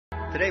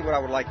Today what I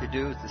would like to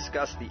do is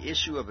discuss the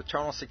issue of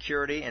eternal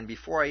security, and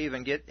before I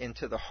even get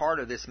into the heart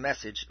of this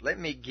message, let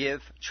me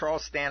give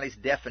Charles Stanley's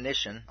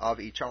definition of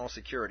eternal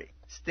security.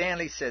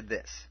 Stanley said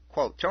this,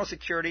 quote, "Eternal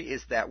security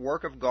is that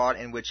work of God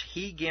in which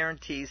He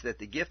guarantees that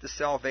the gift of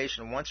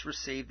salvation once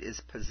received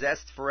is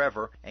possessed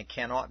forever and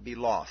cannot be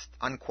lost,"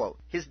 unquote.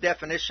 His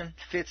definition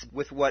fits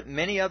with what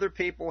many other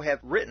people have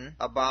written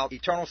about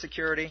eternal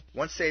security,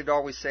 once saved,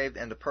 always saved,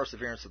 and the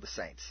perseverance of the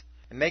saints.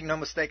 And make no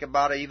mistake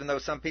about it, even though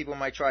some people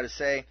might try to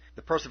say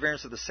the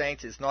perseverance of the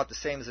saints is not the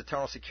same as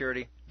eternal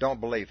security,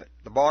 don't believe it.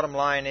 The bottom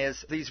line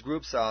is these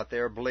groups out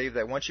there believe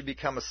that once you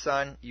become a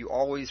son, you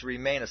always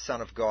remain a son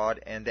of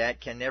God, and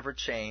that can never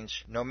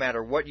change no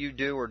matter what you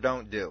do or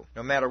don't do.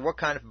 No matter what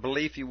kind of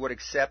belief you would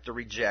accept or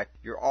reject,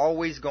 you're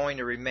always going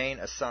to remain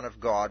a son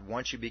of God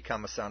once you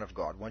become a son of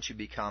God, once you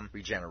become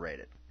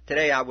regenerated.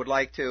 Today I would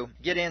like to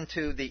get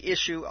into the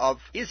issue of,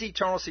 is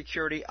eternal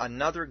security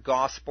another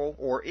gospel,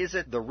 or is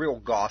it the real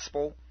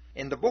gospel?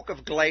 In the book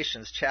of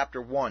Galatians chapter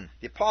 1,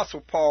 the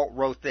Apostle Paul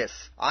wrote this,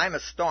 "I am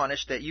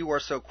astonished that you are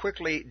so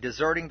quickly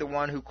deserting the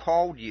one who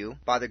called you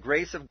by the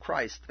grace of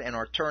Christ and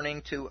are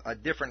turning to a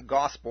different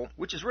gospel,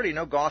 which is really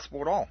no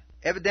gospel at all."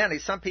 Evidently,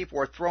 some people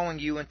are throwing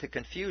you into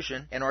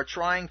confusion and are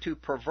trying to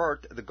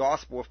pervert the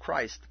gospel of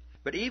Christ.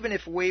 But even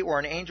if we or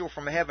an angel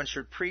from heaven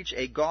should preach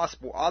a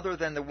gospel other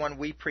than the one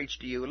we preach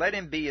to you, let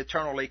him be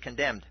eternally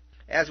condemned.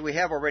 As we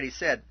have already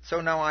said,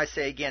 so now I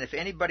say again, if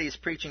anybody is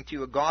preaching to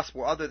you a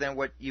gospel other than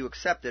what you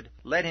accepted,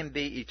 let him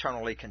be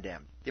eternally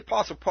condemned. The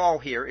Apostle Paul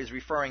here is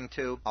referring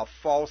to a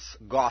false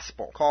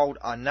gospel called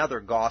another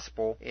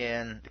gospel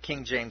in the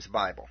King James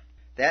Bible.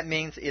 That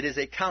means it is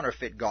a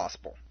counterfeit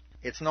gospel.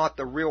 It's not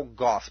the real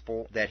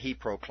gospel that he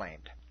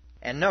proclaimed.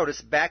 And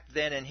notice, back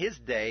then in his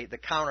day, the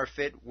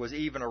counterfeit was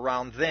even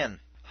around then.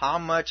 How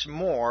much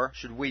more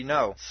should we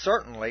know?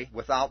 Certainly,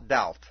 without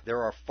doubt,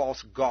 there are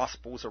false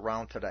gospels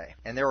around today,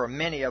 and there are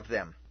many of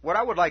them. What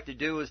I would like to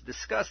do is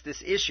discuss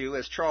this issue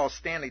as Charles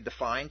Stanley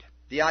defined,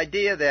 the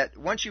idea that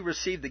once you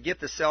receive the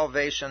gift of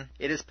salvation,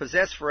 it is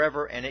possessed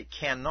forever and it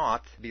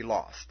cannot be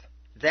lost.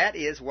 That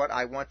is what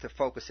I want to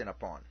focus in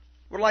upon.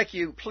 I would like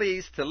you,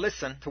 please, to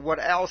listen to what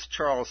else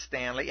Charles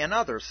Stanley and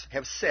others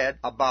have said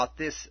about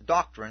this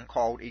doctrine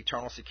called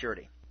eternal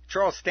security.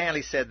 Charles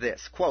Stanley said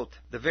this, quote,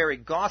 "The very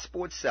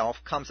gospel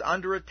itself comes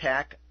under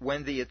attack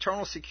when the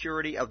eternal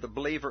security of the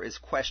believer is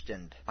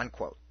questioned,"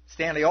 unquote.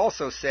 Stanley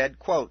also said,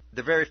 quote,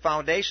 "The very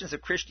foundations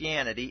of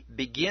Christianity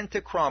begin to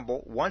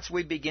crumble once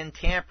we begin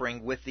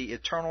tampering with the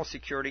eternal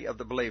security of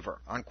the believer,"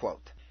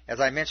 unquote. As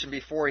I mentioned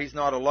before, he's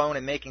not alone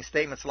in making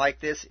statements like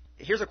this.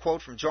 Here's a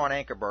quote from John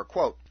Ankerberg,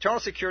 quote,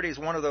 "Eternal security is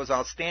one of those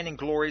outstanding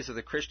glories of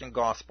the Christian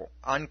gospel,"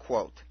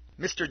 unquote.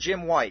 Mr.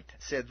 Jim White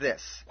said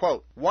this,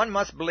 quote, "One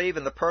must believe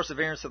in the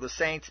perseverance of the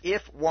saints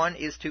if one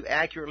is to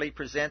accurately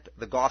present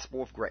the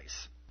gospel of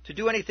grace. To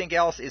do anything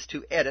else is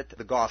to edit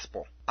the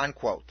gospel,"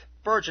 unquote.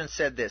 Spurgeon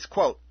said this,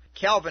 quote,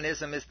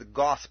 "Calvinism is the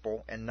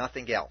gospel and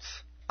nothing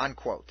else,"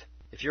 unquote.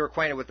 If you're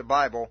acquainted with the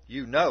Bible,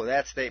 you know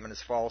that statement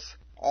is false.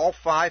 All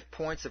 5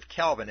 points of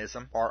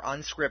Calvinism are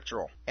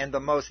unscriptural, and the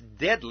most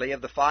deadly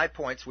of the 5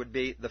 points would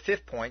be the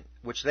 5th point,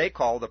 which they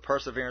call the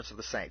perseverance of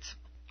the saints.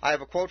 I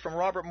have a quote from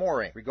Robert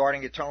Morey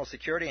regarding eternal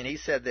security, and he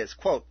said this,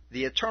 quote,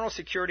 "The eternal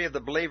security of the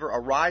believer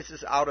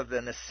arises out of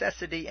the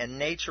necessity and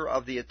nature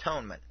of the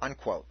atonement,"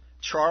 unquote.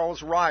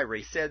 Charles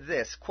Ryrie said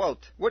this,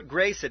 quote, "What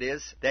grace it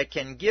is that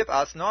can give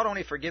us not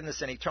only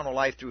forgiveness and eternal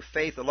life through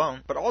faith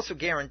alone, but also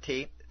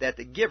guarantee that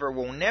the giver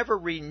will never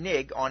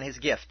renege on his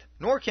gift,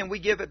 nor can we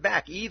give it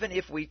back even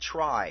if we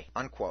try,"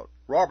 unquote.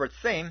 Robert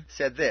Thiem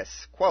said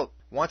this, quote,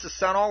 "Once a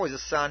son, always a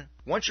son.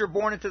 Once you're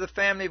born into the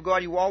family of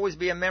God, you will always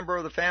be a member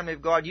of the family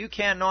of God. You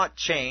cannot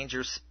change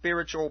your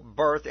spiritual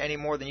birth any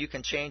more than you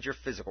can change your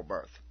physical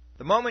birth.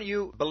 The moment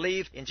you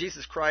believed in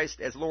Jesus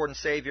Christ as Lord and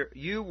Savior,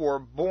 you were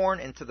born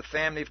into the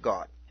family of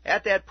God.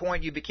 At that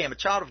point, you became a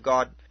child of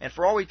God, and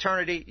for all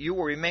eternity, you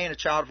will remain a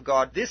child of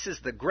God. This is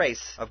the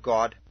grace of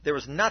God. There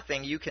is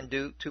nothing you can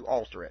do to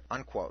alter it,"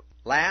 unquote.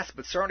 Last,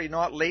 but certainly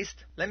not least,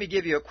 let me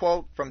give you a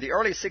quote from the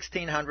early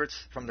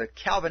 1600s from the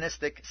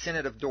Calvinistic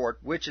Synod of Dort,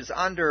 which is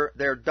under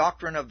their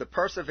doctrine of the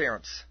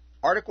perseverance.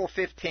 Article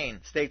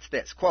 15 states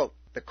this, quote,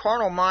 "The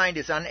carnal mind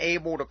is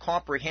unable to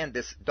comprehend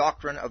this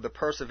doctrine of the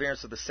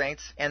perseverance of the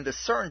saints, and the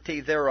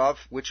certainty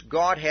thereof, which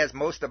God has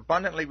most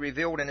abundantly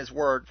revealed in His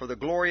Word for the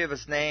glory of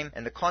His name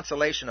and the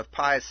consolation of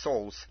pious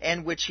souls,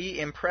 and which He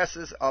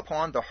impresses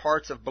upon the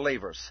hearts of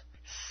believers.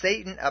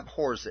 Satan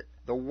abhors it,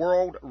 the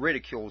world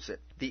ridicules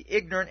it, the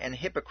ignorant and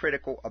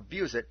hypocritical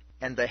abuse it,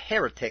 and the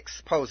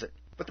heretics oppose it.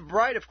 But the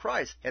bride of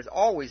Christ has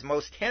always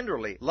most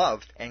tenderly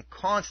loved and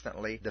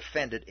constantly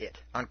defended it,"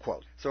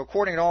 unquote. So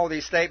according to all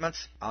these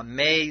statements,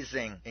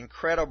 amazing,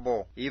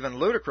 incredible, even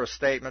ludicrous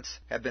statements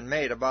have been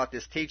made about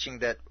this teaching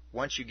that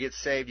once you get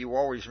saved, you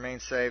always remain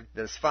saved.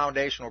 This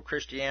foundational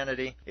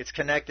Christianity, it's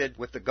connected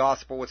with the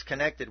gospel, it's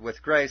connected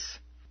with grace,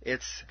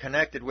 it's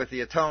connected with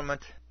the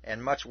atonement,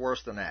 and much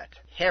worse than that.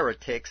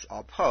 Heretics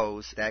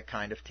oppose that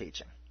kind of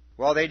teaching.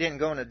 Well, they didn't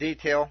go into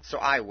detail, so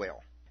I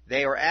will.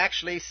 They are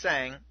actually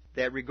saying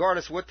that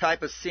regardless what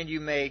type of sin you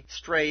may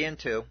stray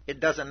into, it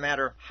doesn't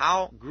matter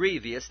how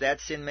grievous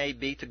that sin may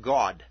be to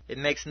God. It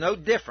makes no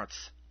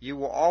difference. You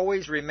will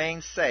always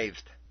remain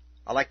saved.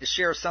 I'd like to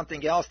share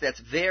something else that's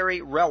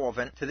very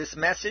relevant to this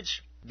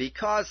message,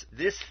 because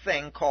this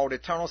thing called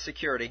eternal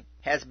security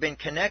has been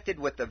connected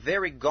with the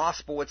very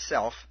gospel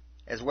itself,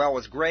 as well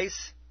as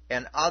grace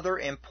and other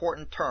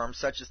important terms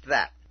such as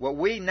that. What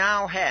we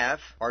now have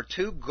are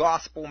two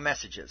gospel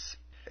messages.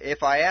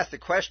 If I ask the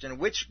question,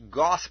 which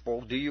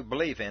gospel do you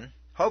believe in?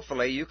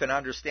 Hopefully you can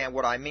understand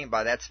what I mean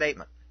by that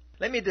statement.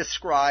 Let me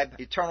describe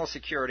eternal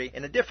security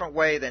in a different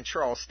way than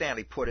Charles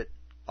Stanley put it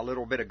a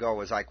little bit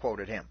ago as I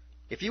quoted him.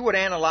 If you would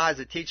analyze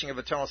the teaching of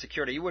eternal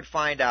security, you would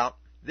find out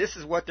this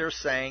is what they're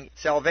saying.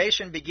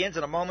 Salvation begins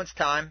in a moment's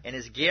time and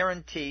is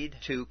guaranteed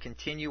to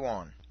continue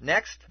on.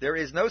 Next, there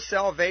is no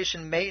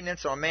salvation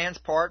maintenance on man's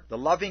part. The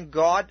loving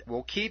God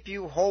will keep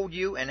you, hold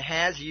you, and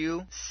has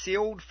you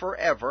sealed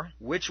forever,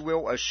 which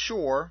will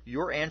assure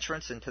your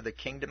entrance into the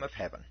kingdom of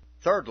heaven.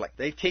 Thirdly,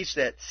 they teach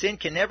that sin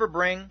can never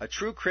bring a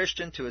true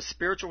Christian to a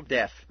spiritual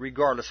death,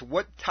 regardless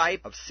what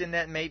type of sin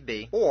that may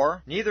be,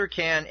 or neither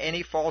can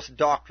any false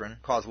doctrine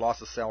cause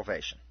loss of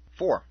salvation.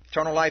 4.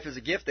 Eternal life is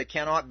a gift that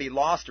cannot be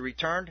lost or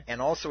returned,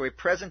 and also a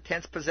present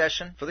tense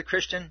possession for the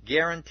Christian,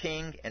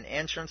 guaranteeing an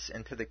entrance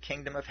into the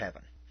kingdom of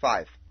heaven.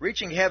 5.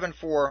 Reaching heaven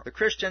for the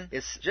Christian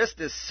is just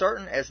as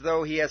certain as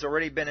though he has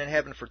already been in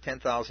heaven for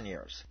 10,000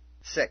 years.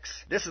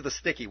 6. This is the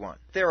sticky one.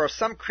 There are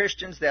some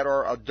Christians that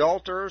are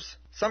adulterers,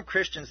 some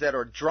Christians that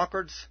are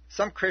drunkards,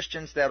 some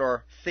Christians that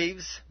are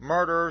thieves,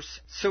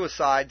 murderers,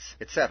 suicides,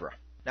 etc.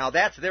 Now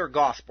that's their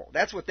gospel.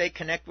 That's what they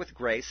connect with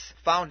grace,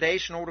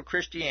 foundational to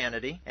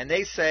Christianity, and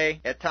they say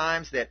at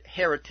times that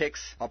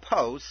heretics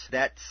oppose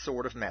that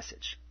sort of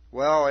message.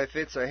 Well, if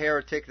it's a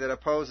heretic that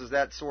opposes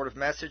that sort of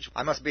message,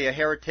 I must be a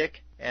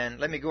heretic, and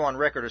let me go on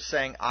record as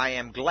saying I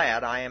am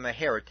glad I am a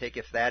heretic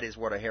if that is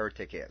what a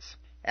heretic is.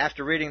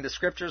 After reading the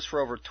Scriptures for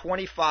over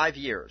 25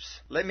 years,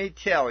 let me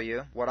tell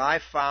you what I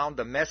found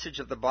the message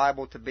of the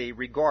Bible to be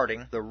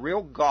regarding the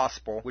real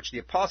gospel which the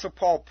Apostle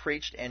Paul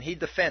preached and he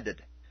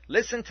defended.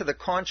 Listen to the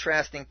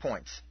contrasting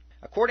points.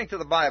 According to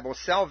the Bible,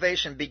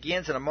 salvation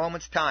begins in a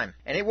moment's time,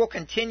 and it will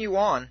continue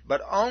on, but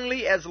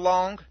only as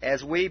long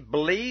as we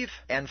believe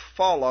and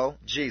follow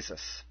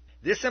Jesus.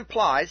 This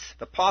implies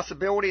the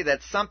possibility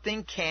that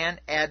something can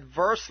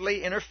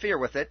adversely interfere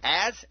with it,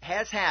 as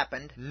has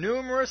happened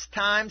numerous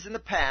times in the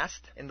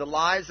past in the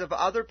lives of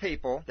other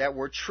people that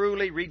were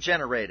truly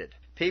regenerated.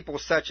 People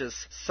such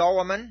as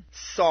Solomon,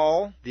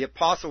 Saul, the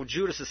Apostle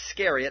Judas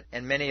Iscariot,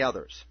 and many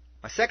others.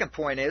 My second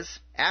point is,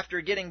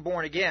 after getting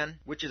born again,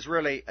 which is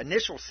really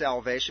initial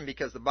salvation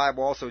because the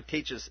Bible also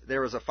teaches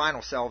there is a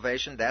final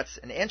salvation, that's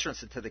an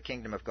entrance into the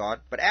kingdom of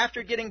God. But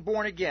after getting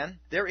born again,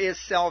 there is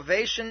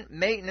salvation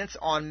maintenance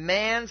on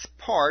man's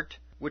part,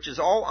 which is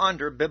all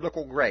under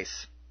biblical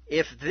grace.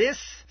 If this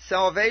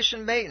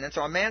salvation maintenance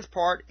on man's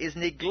part is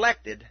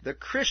neglected, the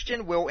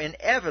Christian will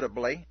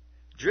inevitably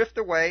drift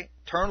away,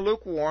 turn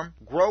lukewarm,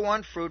 grow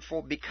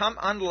unfruitful, become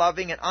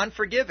unloving and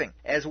unforgiving,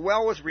 as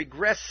well as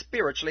regress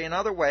spiritually in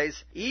other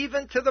ways,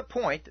 even to the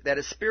point that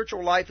his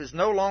spiritual life is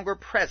no longer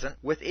present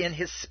within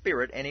his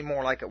spirit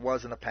anymore like it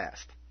was in the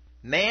past.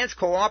 Man's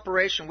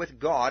cooperation with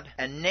God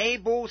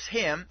enables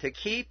him to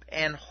keep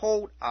and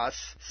hold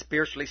us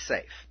spiritually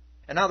safe.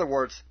 In other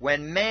words,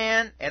 when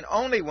man, and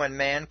only when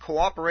man,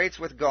 cooperates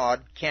with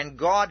God, can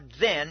God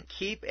then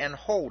keep and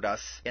hold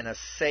us in a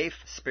safe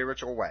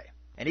spiritual way.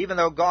 And even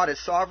though God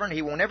is sovereign,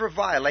 He will never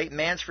violate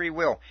man's free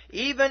will,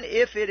 even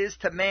if it is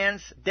to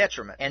man's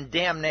detriment and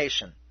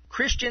damnation.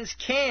 Christians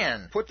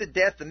can put to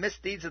death the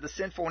misdeeds of the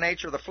sinful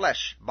nature of the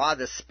flesh by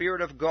the Spirit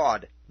of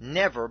God,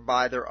 never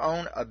by their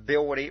own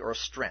ability or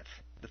strength.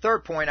 The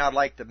third point I'd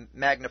like to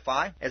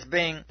magnify as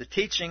being the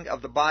teaching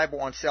of the Bible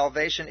on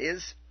salvation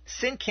is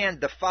sin can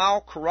defile,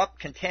 corrupt,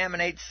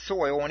 contaminate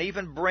soil, and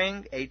even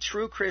bring a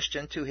true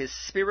Christian to his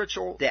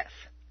spiritual death.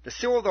 The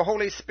seal of the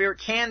Holy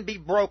Spirit can be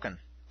broken.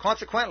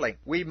 Consequently,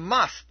 we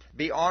must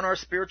be on our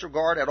spiritual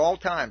guard at all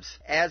times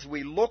as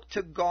we look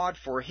to God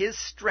for His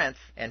strength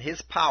and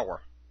His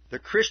power. The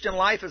Christian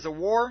life is a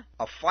war,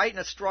 a fight and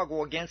a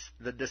struggle against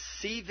the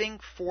deceiving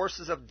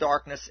forces of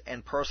darkness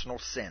and personal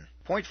sin.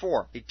 Point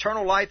 4.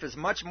 Eternal life is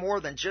much more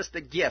than just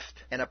a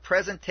gift and a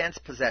present tense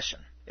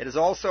possession. It is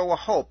also a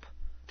hope.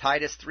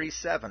 Titus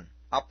 3:7.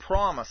 A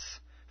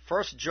promise.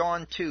 1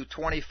 John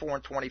 2:24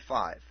 and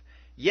 25.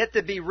 Yet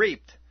to be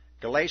reaped.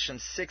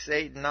 Galatians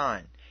 6:8 and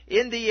 9.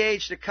 In the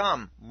age to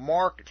come,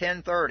 Mark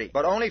 10:30,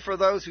 but only for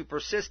those who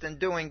persist in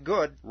doing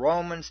good,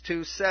 Romans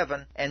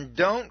 2:7, and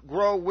don't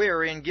grow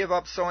weary and give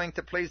up sowing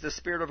to please the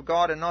Spirit of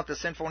God and not the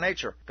sinful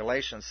nature,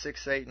 Galatians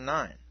 6:8 and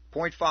 9.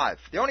 Point 5.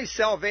 The only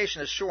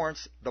salvation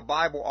assurance the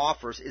Bible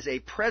offers is a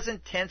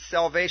present tense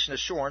salvation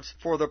assurance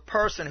for the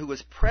person who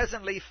is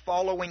presently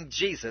following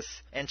Jesus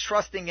and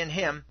trusting in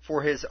Him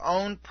for his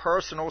own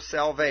personal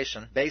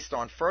salvation based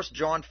on 1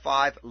 John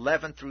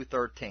 5:11 through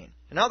 13.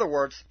 In other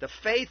words, the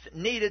faith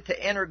needed to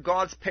enter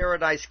God's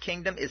paradise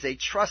kingdom is a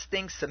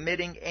trusting,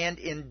 submitting, and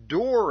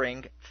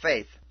enduring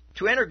faith.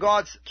 To enter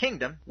God's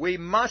kingdom, we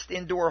must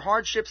endure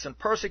hardships and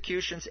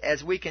persecutions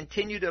as we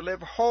continue to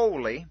live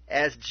holy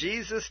as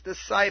Jesus'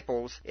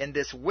 disciples in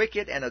this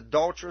wicked and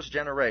adulterous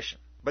generation.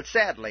 But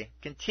sadly,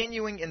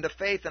 continuing in the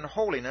faith and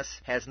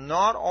holiness has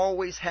not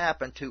always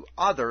happened to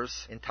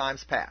others in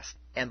times past.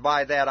 And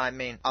by that I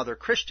mean other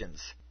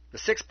Christians. The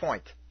sixth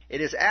point. It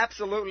is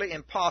absolutely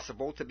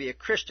impossible to be a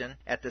Christian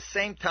at the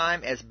same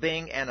time as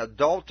being an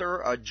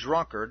adulterer, a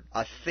drunkard,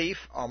 a thief,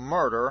 a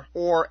murderer,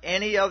 or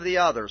any of the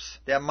others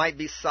that might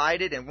be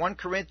cited in 1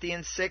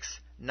 Corinthians 6,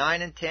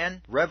 9 and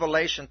 10,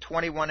 Revelation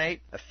 21:8,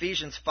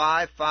 Ephesians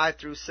 5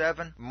 through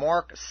 7,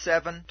 Mark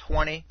 7,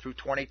 20 through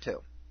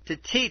 22. To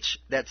teach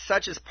that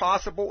such is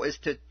possible is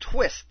to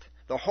twist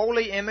the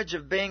holy image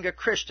of being a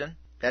Christian,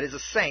 that is a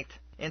saint,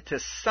 into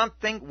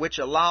something which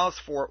allows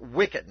for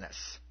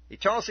wickedness.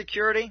 Eternal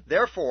security,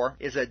 therefore,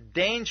 is a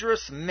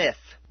dangerous myth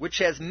which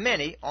has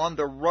many on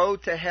the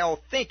road to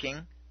hell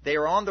thinking they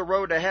are on the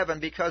road to heaven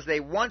because they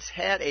once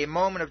had a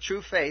moment of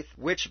true faith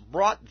which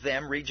brought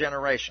them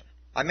regeneration.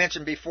 I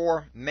mentioned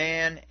before,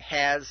 man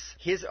has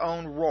his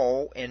own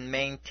role in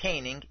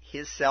maintaining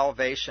his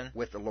salvation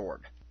with the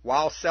Lord.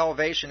 While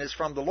salvation is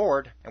from the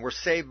Lord, and we're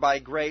saved by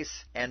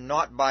grace and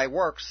not by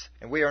works,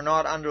 and we are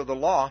not under the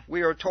law,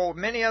 we are told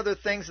many other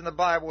things in the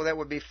Bible that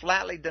would be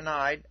flatly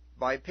denied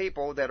by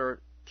people that are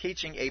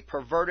teaching a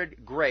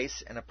perverted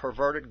grace and a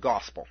perverted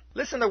gospel.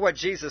 Listen to what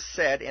Jesus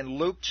said in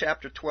Luke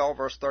chapter 12,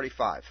 verse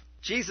 35.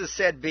 Jesus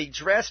said, "Be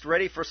dressed,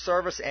 ready for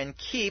service, and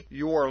keep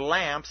your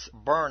lamps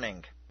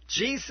burning."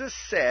 Jesus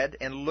said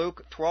in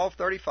Luke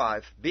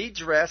 12:35, "Be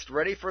dressed,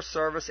 ready for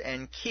service,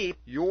 and keep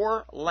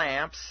your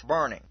lamps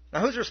burning."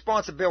 Now, whose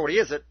responsibility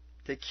is it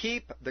to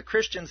keep the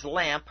Christian's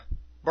lamp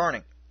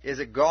burning? Is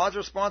it God's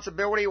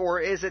responsibility,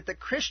 or is it the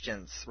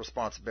Christian's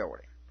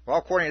responsibility? Well,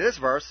 according to this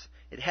verse,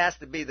 it has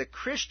to be the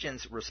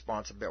Christian's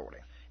responsibility.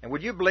 And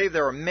would you believe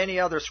there are many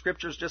other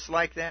scriptures just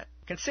like that?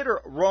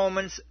 Consider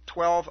Romans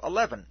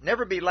 12:11.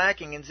 Never be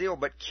lacking in zeal,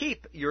 but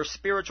keep your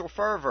spiritual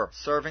fervor,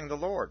 serving the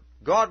Lord.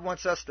 God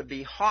wants us to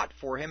be hot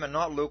for Him and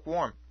not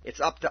lukewarm. It's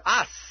up to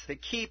us to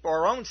keep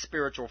our own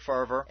spiritual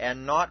fervor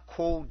and not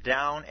cool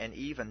down and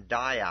even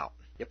die out.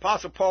 The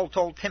Apostle Paul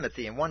told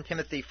Timothy in 1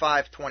 Timothy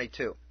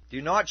 5:22,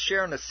 "Do not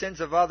share in the sins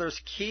of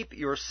others, keep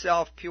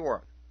yourself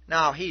pure."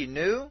 Now, he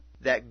knew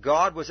that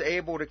God was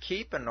able to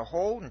keep and to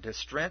hold and to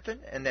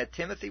strengthen, and that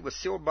Timothy was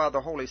sealed by the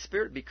Holy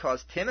Spirit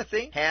because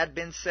Timothy had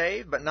been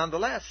saved, but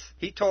nonetheless,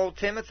 he told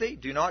Timothy,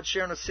 do not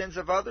share in the sins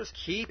of others,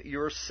 keep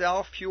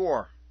yourself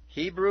pure.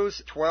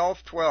 Hebrews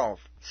 12:12,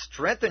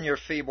 strengthen your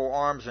feeble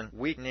arms and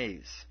weak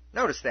knees.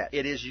 Notice that.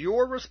 It is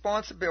your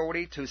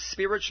responsibility to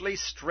spiritually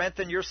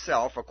strengthen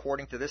yourself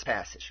according to this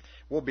passage.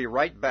 We'll be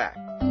right back.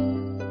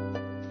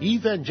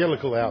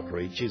 Evangelical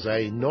Outreach is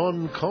a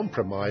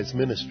non-compromise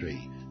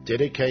ministry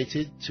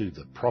dedicated to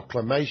the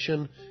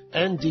proclamation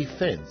and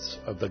defense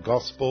of the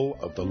gospel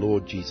of the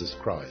Lord Jesus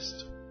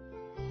Christ.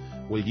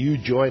 Will you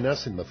join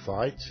us in the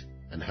fight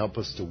and help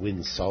us to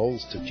win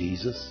souls to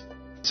Jesus?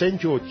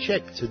 Send your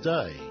check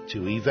today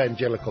to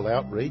Evangelical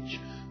Outreach,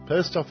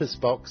 Post Office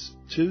Box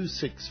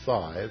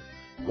 265,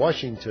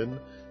 Washington,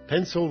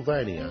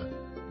 Pennsylvania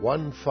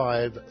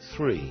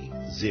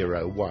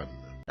 15301.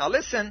 Now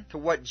listen to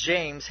what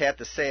James had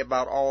to say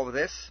about all of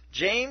this.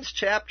 James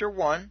chapter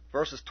 1,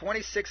 verses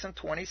 26 and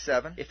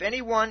 27. If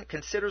anyone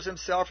considers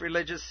himself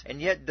religious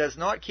and yet does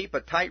not keep a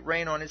tight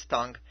rein on his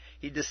tongue,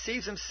 he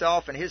deceives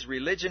himself and his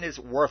religion is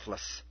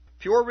worthless.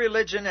 Pure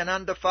religion and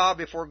undefiled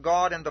before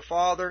God and the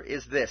Father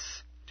is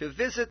this, to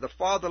visit the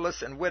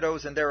fatherless and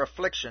widows in their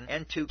affliction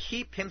and to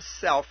keep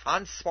himself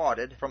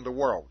unspotted from the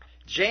world.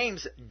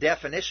 James'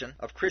 definition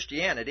of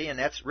Christianity, and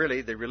that's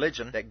really the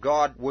religion that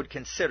God would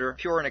consider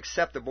pure and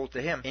acceptable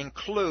to Him,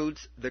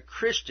 includes the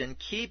Christian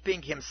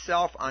keeping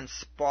himself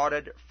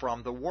unspotted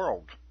from the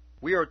world.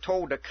 We are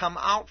told to come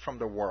out from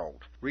the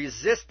world,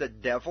 resist the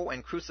devil,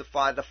 and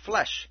crucify the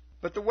flesh.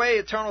 But the way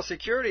eternal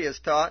security is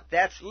taught,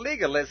 that's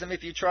legalism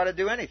if you try to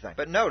do anything.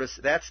 But notice,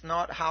 that's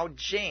not how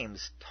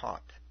James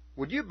taught.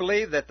 Would you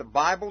believe that the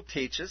Bible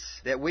teaches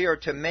that we are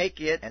to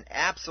make it an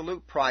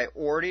absolute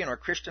priority in our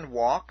Christian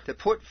walk to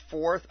put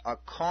forth a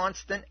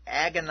constant,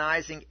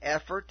 agonizing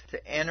effort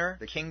to enter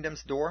the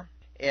kingdom's door?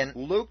 In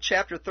Luke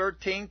chapter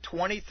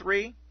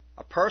 13:23,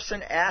 a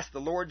person asked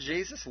the Lord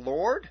Jesus,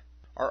 "Lord,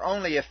 are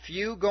only a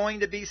few going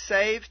to be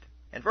saved?"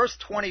 And verse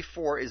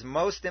 24 is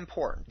most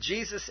important.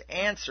 Jesus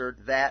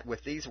answered that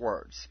with these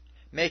words,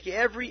 "Make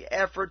every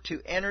effort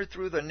to enter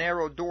through the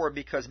narrow door,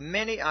 because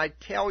many, I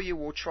tell you,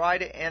 will try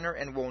to enter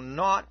and will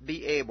not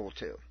be able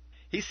to."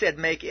 He said,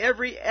 make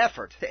every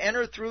effort to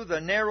enter through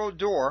the narrow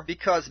door,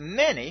 because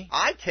many,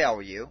 I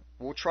tell you,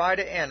 will try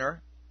to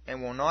enter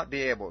and will not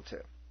be able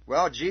to.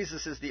 Well,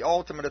 Jesus is the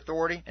ultimate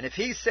authority, and if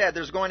He said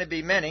there's going to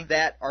be many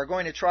that are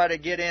going to try to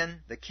get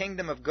in the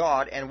kingdom of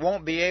God and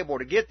won't be able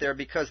to get there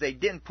because they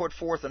didn't put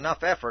forth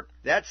enough effort,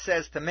 that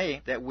says to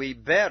me that we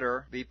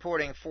better be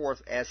putting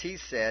forth, as He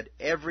said,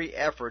 every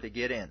effort to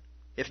get in.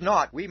 If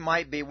not, we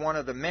might be one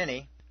of the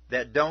many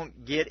that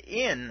don't get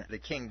in the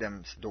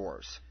kingdom's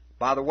doors.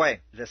 By the way,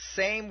 the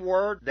same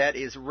word that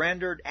is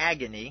rendered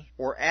agony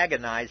or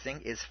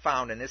agonizing is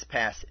found in this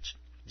passage.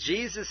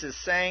 Jesus is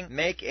saying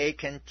make a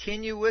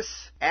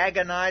continuous,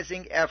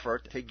 agonizing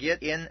effort to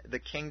get in the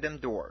kingdom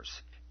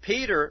doors.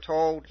 Peter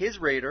told his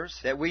readers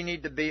that we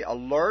need to be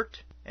alert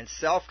and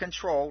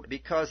self-controlled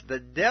because the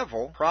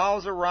devil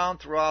prowls around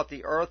throughout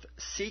the earth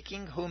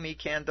seeking whom he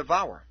can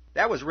devour.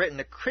 That was written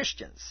to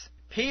Christians.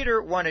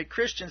 Peter wanted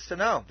Christians to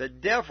know the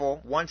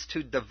devil wants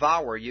to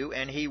devour you,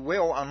 and he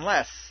will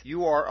unless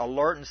you are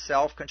alert and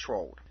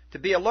self-controlled. To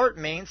be alert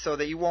means so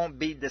that you won't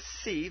be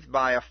deceived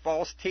by a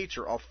false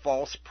teacher, a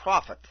false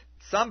prophet.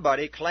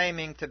 Somebody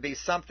claiming to be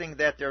something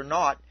that they're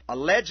not,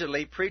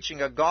 allegedly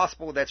preaching a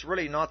gospel that's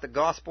really not the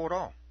gospel at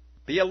all.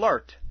 Be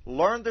alert.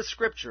 Learn the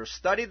Scriptures.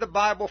 Study the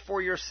Bible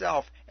for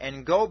yourself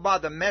and go by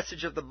the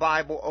message of the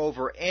Bible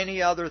over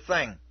any other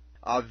thing.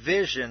 A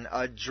vision,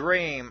 a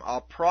dream,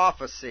 a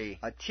prophecy,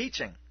 a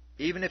teaching,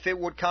 even if it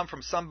would come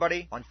from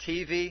somebody on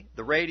TV,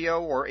 the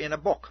radio, or in a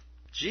book.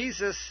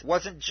 Jesus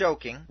wasn't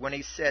joking when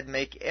he said,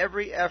 make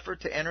every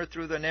effort to enter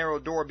through the narrow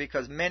door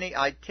because many,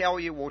 I tell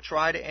you, will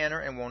try to enter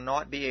and will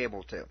not be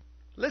able to.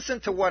 Listen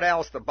to what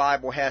else the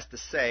Bible has to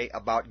say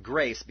about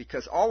grace,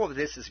 because all of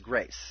this is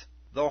grace.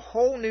 The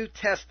whole New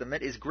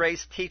Testament is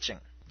grace teaching.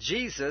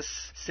 Jesus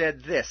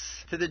said this.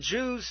 To the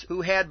Jews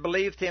who had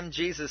believed him,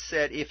 Jesus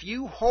said, if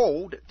you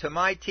hold to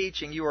my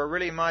teaching, you are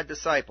really my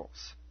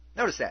disciples.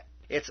 Notice that.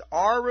 It's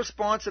our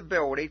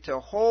responsibility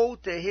to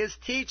hold to his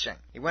teaching.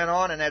 He went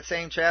on in that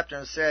same chapter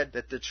and said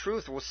that the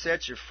truth will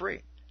set you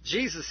free.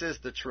 Jesus is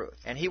the truth,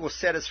 and he will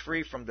set us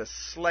free from the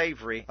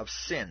slavery of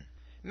sin.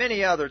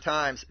 Many other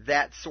times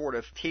that sort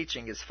of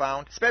teaching is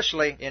found,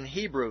 especially in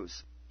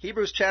Hebrews.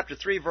 Hebrews chapter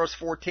 3 verse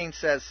 14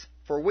 says,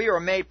 for we are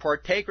made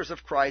partakers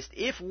of Christ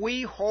if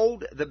we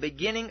hold the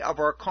beginning of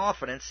our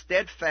confidence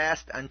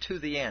steadfast unto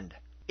the end.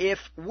 If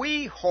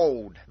we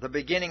hold the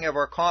beginning of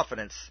our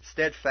confidence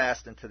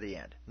steadfast unto the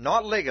end.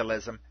 Not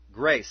legalism,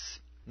 grace.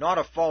 Not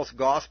a false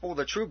gospel,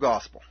 the true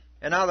gospel.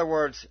 In other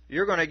words,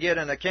 you're going to get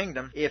in the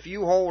kingdom if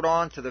you hold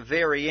on to the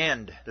very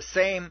end. The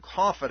same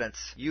confidence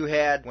you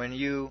had when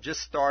you just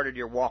started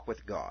your walk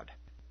with God.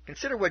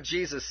 Consider what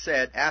Jesus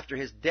said after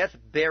his death,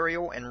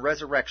 burial, and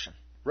resurrection.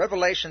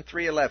 Revelation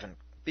 3:11.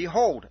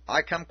 Behold,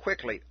 I come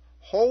quickly.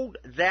 Hold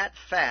that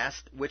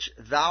fast which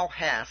thou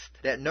hast,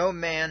 that no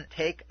man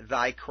take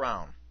thy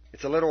crown.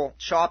 It's a little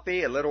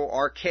choppy, a little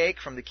archaic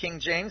from the King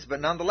James,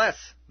 but nonetheless,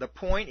 the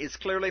point is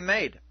clearly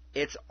made.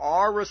 It's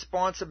our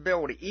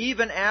responsibility,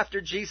 even after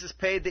Jesus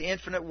paid the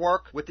infinite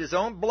work with his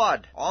own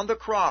blood on the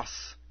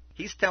cross.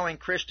 He's telling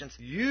Christians,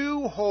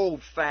 you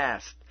hold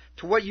fast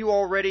to what you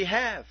already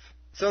have,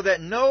 so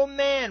that no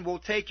man will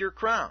take your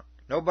crown.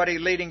 Nobody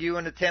leading you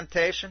into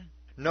temptation.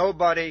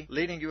 Nobody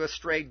leading you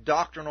astray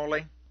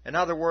doctrinally. In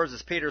other words,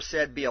 as Peter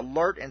said, be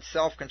alert and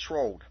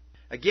self-controlled.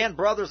 Again,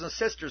 brothers and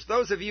sisters,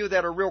 those of you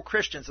that are real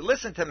Christians,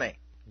 listen to me.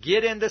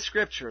 Get in the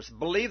Scriptures.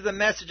 Believe the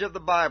message of the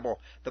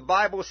Bible. The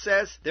Bible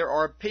says there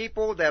are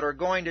people that are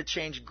going to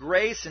change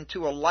grace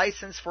into a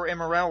license for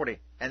immorality.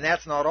 And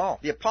that's not all.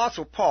 The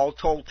Apostle Paul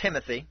told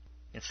Timothy,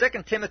 in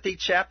 2 Timothy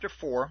chapter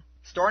 4,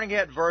 starting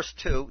at verse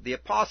 2, the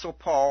Apostle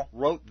Paul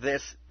wrote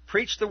this,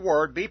 preach the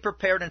word, be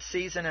prepared in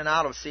season and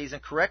out of season,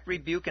 correct,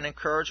 rebuke, and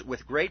encourage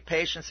with great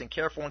patience and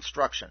careful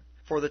instruction.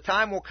 For the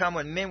time will come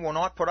when men will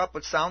not put up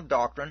with sound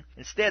doctrine.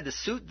 Instead, to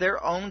suit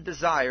their own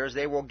desires,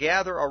 they will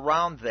gather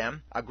around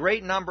them a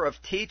great number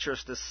of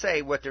teachers to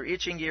say what their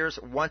itching ears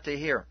want to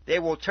hear. They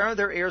will turn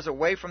their ears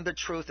away from the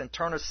truth and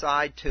turn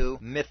aside to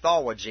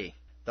mythology.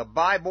 The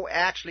Bible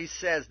actually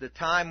says the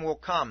time will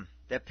come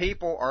that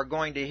people are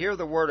going to hear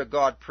the Word of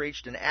God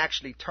preached and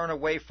actually turn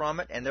away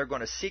from it, and they're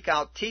going to seek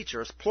out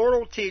teachers,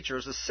 plural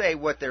teachers, to say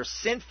what their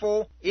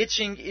sinful,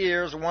 itching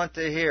ears want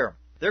to hear.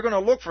 They're going to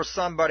look for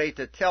somebody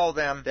to tell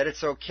them that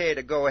it's okay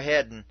to go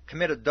ahead and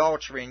commit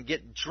adultery and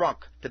get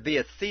drunk, to be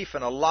a thief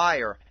and a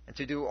liar, and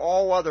to do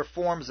all other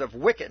forms of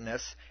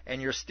wickedness,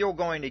 and you're still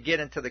going to get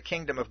into the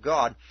kingdom of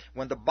God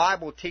when the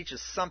Bible teaches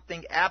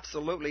something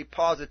absolutely,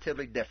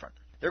 positively different.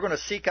 They're going to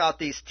seek out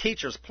these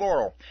teachers,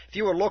 plural. If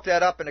you were to look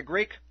that up in the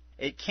Greek,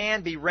 it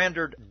can be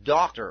rendered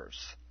doctors.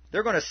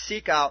 They're going to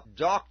seek out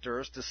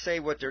doctors to say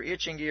what their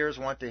itching ears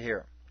want to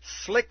hear.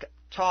 Slick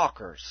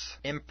talkers,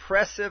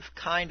 impressive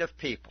kind of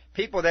people,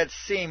 people that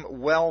seem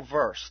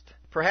well-versed,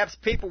 perhaps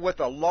people with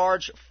a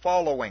large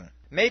following.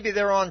 Maybe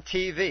they're on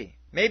TV.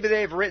 Maybe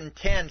they've written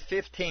 10,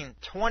 15,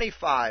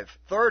 25,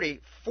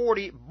 30,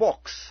 40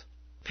 books.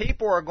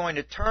 People are going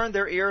to turn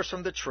their ears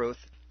from the truth,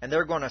 and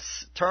they're going to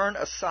turn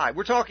aside.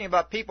 We're talking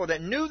about people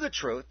that knew the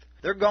truth.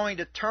 They're going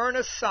to turn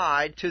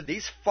aside to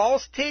these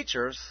false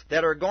teachers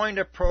that are going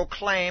to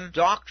proclaim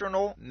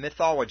doctrinal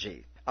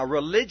mythology, a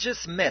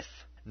religious myth.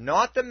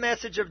 Not the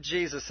message of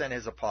Jesus and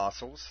his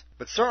apostles,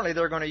 but certainly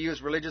they're going to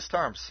use religious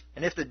terms.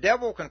 And if the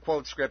devil can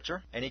quote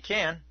Scripture, and he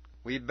can,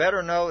 we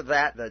better know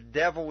that the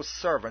devil's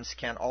servants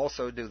can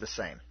also do the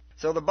same.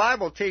 So the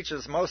Bible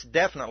teaches most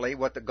definitely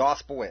what the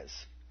gospel is.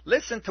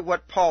 Listen to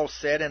what Paul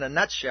said in a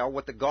nutshell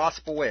what the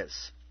gospel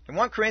is. In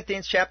 1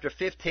 Corinthians chapter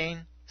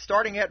 15,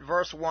 starting at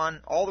verse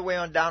 1 all the way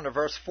on down to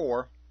verse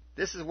 4,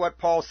 This is what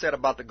Paul said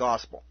about the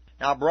gospel.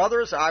 Now,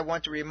 brothers, I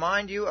want to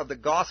remind you of the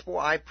gospel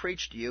I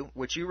preached to you,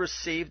 which you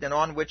received and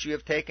on which you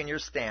have taken your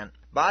stand.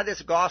 By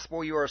this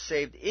gospel you are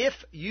saved, if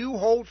you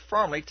hold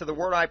firmly to the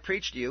word I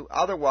preached to you,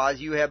 otherwise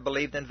you have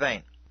believed in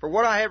vain. For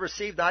what I have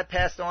received I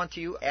passed on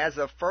to you as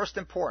of first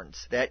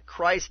importance, that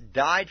Christ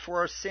died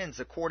for our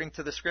sins according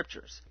to the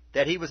Scriptures,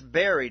 that he was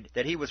buried,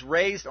 that he was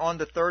raised on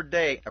the third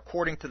day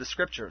according to the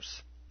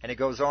Scriptures. And it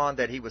goes on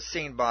that he was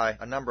seen by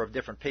a number of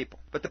different people.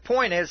 But the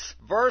point is,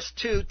 verse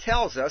 2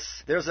 tells us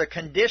there's a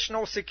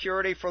conditional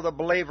security for the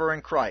believer in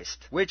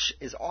Christ, which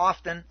is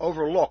often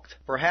overlooked,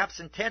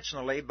 perhaps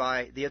intentionally,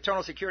 by the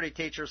eternal security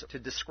teachers to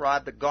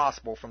describe the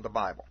gospel from the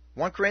Bible.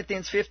 1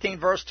 Corinthians 15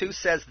 verse 2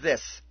 says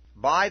this,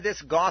 By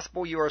this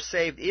gospel you are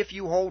saved if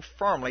you hold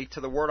firmly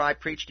to the word I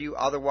preached to you,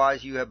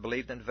 otherwise you have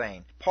believed in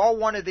vain. Paul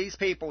wanted these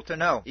people to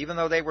know, even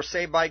though they were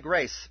saved by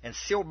grace and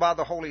sealed by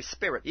the Holy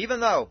Spirit, even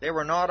though they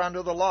were not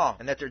under the law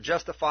and that they're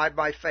justified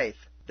by faith,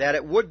 that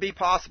it would be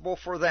possible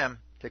for them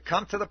to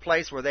come to the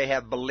place where they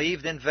have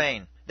believed in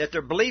vain, that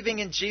their believing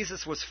in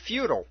Jesus was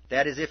futile,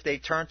 that is, if they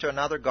turned to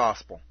another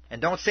gospel.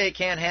 And don't say it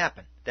can't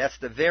happen. That's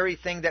the very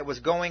thing that was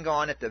going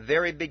on at the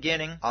very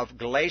beginning of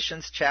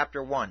Galatians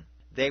chapter 1.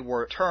 They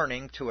were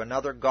turning to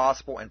another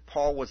gospel, and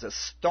Paul was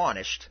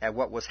astonished at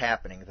what was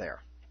happening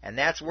there. And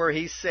that's where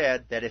he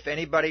said that if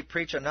anybody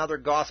preach another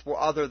gospel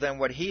other than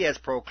what he has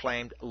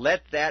proclaimed,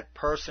 let that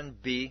person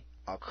be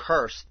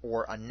accursed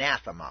or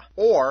anathema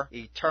or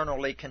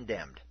eternally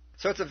condemned.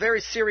 So it's a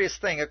very serious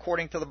thing,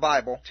 according to the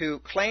Bible, to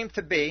claim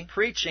to be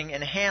preaching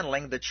and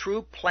handling the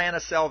true plan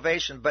of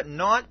salvation, but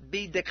not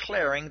be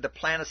declaring the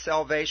plan of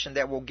salvation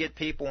that will get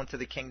people into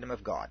the kingdom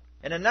of God.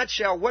 In a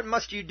nutshell, what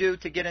must you do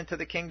to get into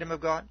the kingdom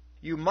of God?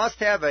 You must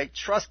have a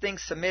trusting,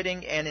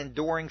 submitting, and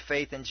enduring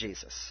faith in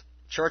Jesus.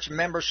 Church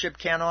membership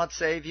cannot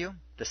save you.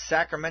 The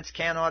sacraments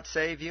cannot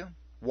save you.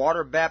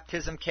 Water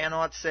baptism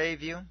cannot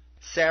save you.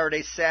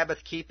 Saturday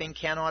Sabbath keeping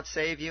cannot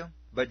save you.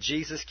 But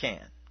Jesus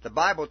can. The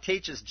Bible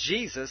teaches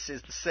Jesus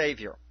is the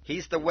Savior.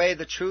 He's the way,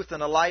 the truth,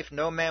 and the life.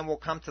 No man will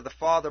come to the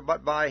Father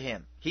but by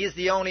Him. He is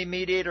the only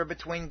mediator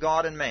between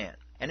God and man.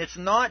 And it's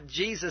not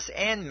Jesus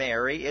and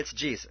Mary, it's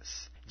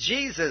Jesus.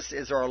 Jesus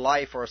is our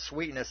life, our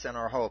sweetness, and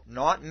our hope,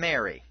 not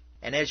Mary.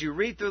 And as you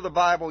read through the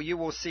Bible, you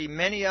will see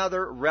many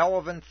other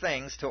relevant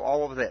things to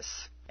all of this.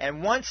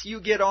 And once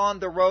you get on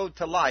the road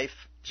to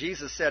life,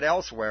 Jesus said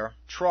elsewhere,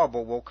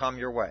 trouble will come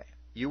your way.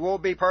 You will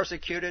be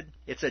persecuted.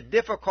 It's a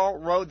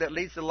difficult road that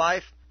leads to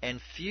life,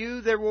 and few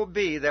there will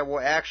be that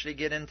will actually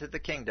get into the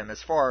kingdom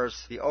as far as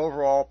the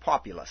overall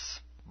populace.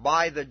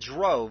 By the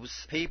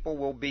droves, people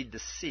will be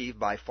deceived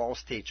by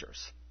false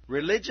teachers.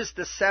 Religious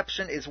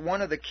deception is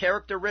one of the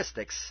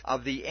characteristics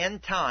of the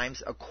end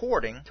times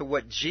according to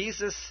what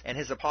Jesus and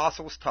His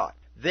apostles taught.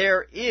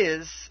 There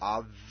is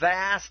a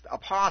vast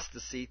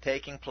apostasy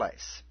taking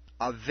place.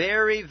 A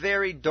very,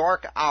 very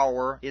dark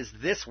hour is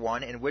this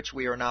one in which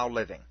we are now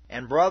living.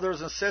 And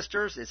brothers and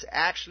sisters, it's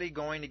actually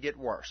going to get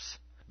worse.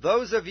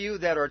 Those of you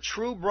that are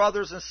true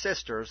brothers and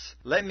sisters,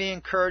 let me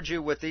encourage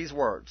you with these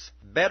words.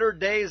 Better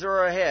days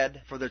are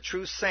ahead for the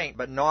true saint,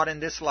 but not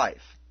in this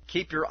life.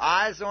 Keep your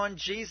eyes on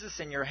Jesus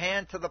and your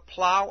hand to the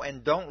plow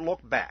and don't look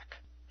back.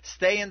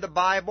 Stay in the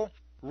Bible.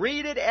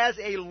 Read it as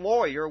a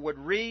lawyer would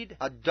read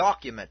a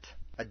document,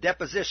 a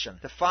deposition,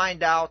 to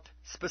find out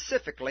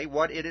specifically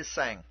what it is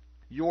saying.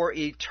 Your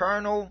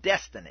eternal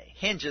destiny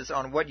hinges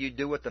on what you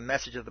do with the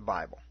message of the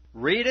Bible.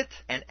 Read it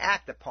and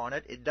act upon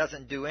it. It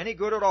doesn't do any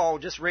good at all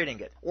just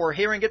reading it or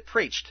hearing it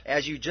preached,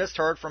 as you just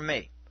heard from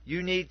me.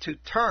 You need to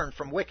turn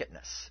from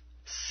wickedness.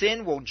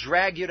 Sin will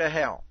drag you to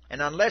hell.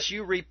 And unless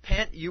you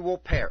repent, you will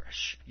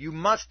perish. You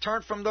must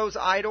turn from those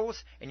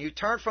idols, and you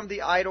turn from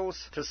the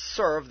idols to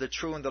serve the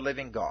true and the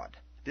living God.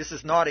 This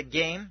is not a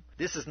game.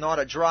 This is not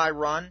a dry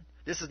run.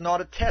 This is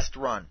not a test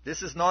run.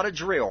 This is not a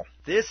drill.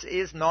 This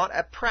is not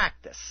a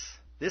practice.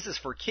 This is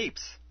for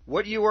keeps.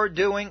 What you are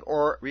doing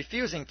or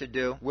refusing to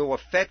do will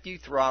affect you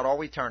throughout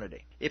all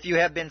eternity. If you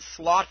have been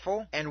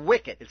slothful and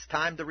wicked, it's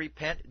time to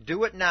repent.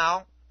 Do it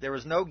now. There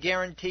is no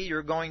guarantee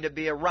you're going to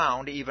be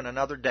around even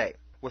another day.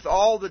 With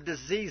all the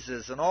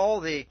diseases and all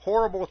the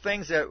horrible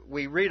things that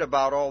we read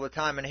about all the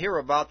time and hear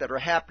about that are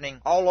happening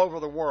all over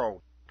the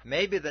world,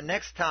 maybe the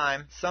next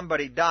time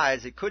somebody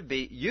dies, it could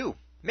be you.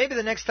 Maybe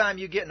the next time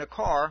you get in a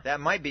car,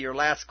 that might be your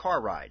last car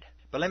ride.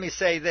 But let me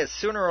say this,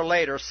 sooner or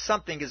later,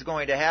 something is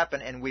going to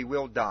happen and we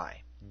will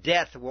die.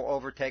 Death will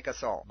overtake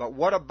us all. But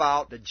what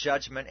about the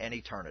judgment and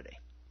eternity?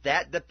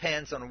 That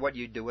depends on what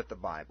you do with the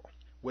Bible.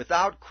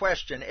 Without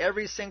question,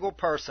 every single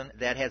person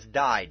that has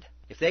died,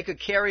 if they could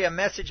carry a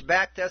message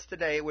back to us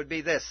today, it would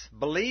be this: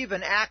 believe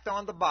and act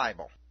on the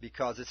Bible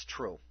because it's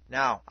true.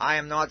 Now, I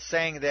am not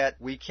saying that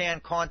we can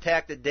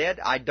contact the dead.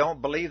 I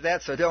don't believe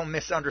that, so don't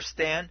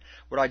misunderstand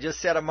what I just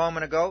said a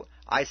moment ago.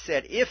 I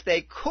said if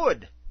they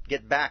could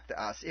get back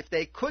to us, if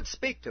they could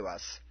speak to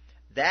us,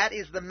 that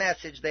is the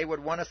message they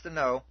would want us to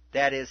know.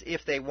 That is,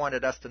 if they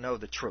wanted us to know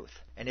the truth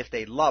and if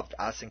they loved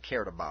us and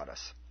cared about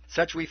us.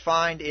 Such we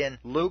find in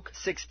Luke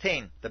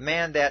 16, the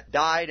man that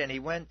died and he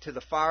went to the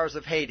fires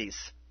of Hades.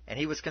 and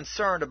he was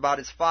concerned about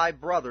his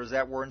 5 brothers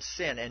that were in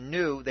sin and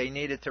knew they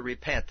needed to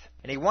repent.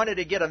 And he wanted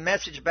to get a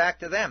message back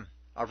to them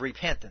of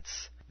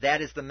repentance. That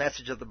is the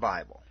message of the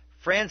Bible.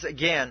 Friends,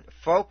 again,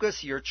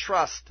 focus your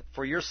trust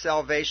for your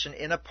salvation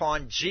in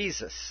upon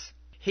Jesus.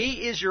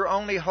 He is your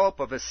only hope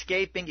of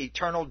escaping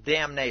eternal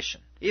damnation.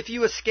 If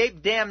you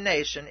escape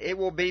damnation, it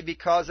will be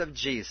because of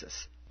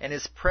Jesus and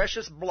His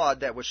precious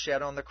blood that was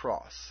shed on the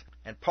cross.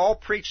 And Paul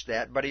preached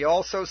that, but he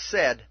also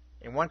said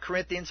in 1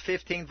 Corinthians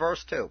 15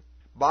 verse 2,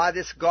 "By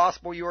this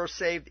gospel you are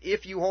saved,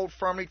 if you hold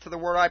firmly to the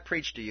word I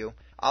preached to you.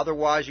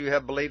 Otherwise you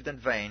have believed in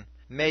vain.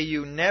 May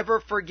you never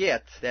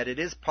forget that it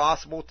is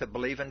possible to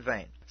believe in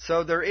vain."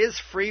 So there is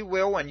free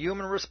will and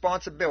human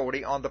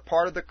responsibility on the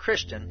part of the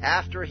Christian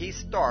after he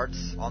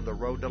starts on the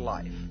road to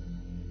life.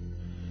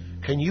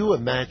 Can you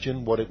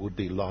imagine what it would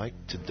be like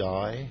to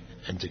die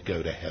and to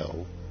go to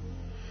hell?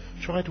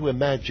 Try to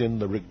imagine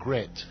the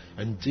regret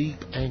and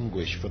deep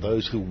anguish for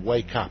those who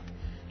wake up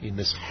in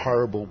this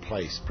horrible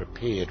place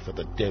prepared for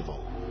the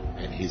devil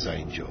and his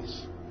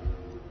angels.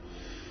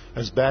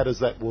 As bad as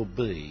that will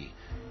be,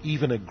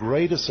 even a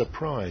greater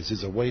surprise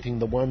is awaiting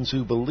the ones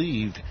who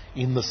believed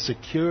in the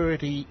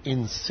security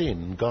in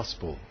sin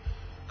gospel,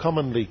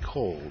 commonly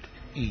called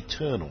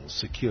eternal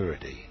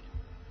security.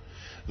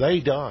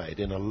 They died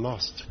in a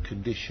lost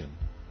condition.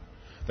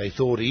 They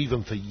thought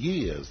even for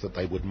years that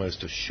they would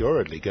most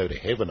assuredly go to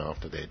heaven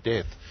after their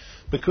death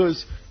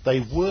because they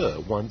were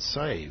once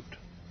saved.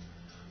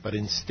 But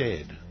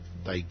instead,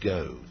 they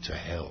go to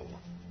hell.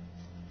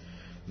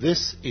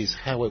 This is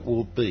how it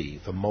will be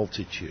for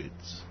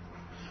multitudes.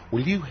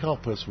 Will you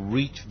help us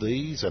reach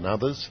these and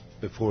others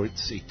before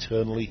it's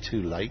eternally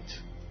too late?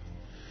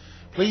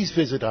 Please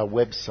visit our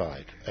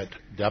website at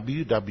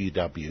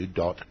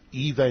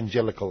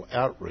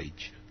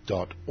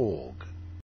www.evangelicaloutreach.org.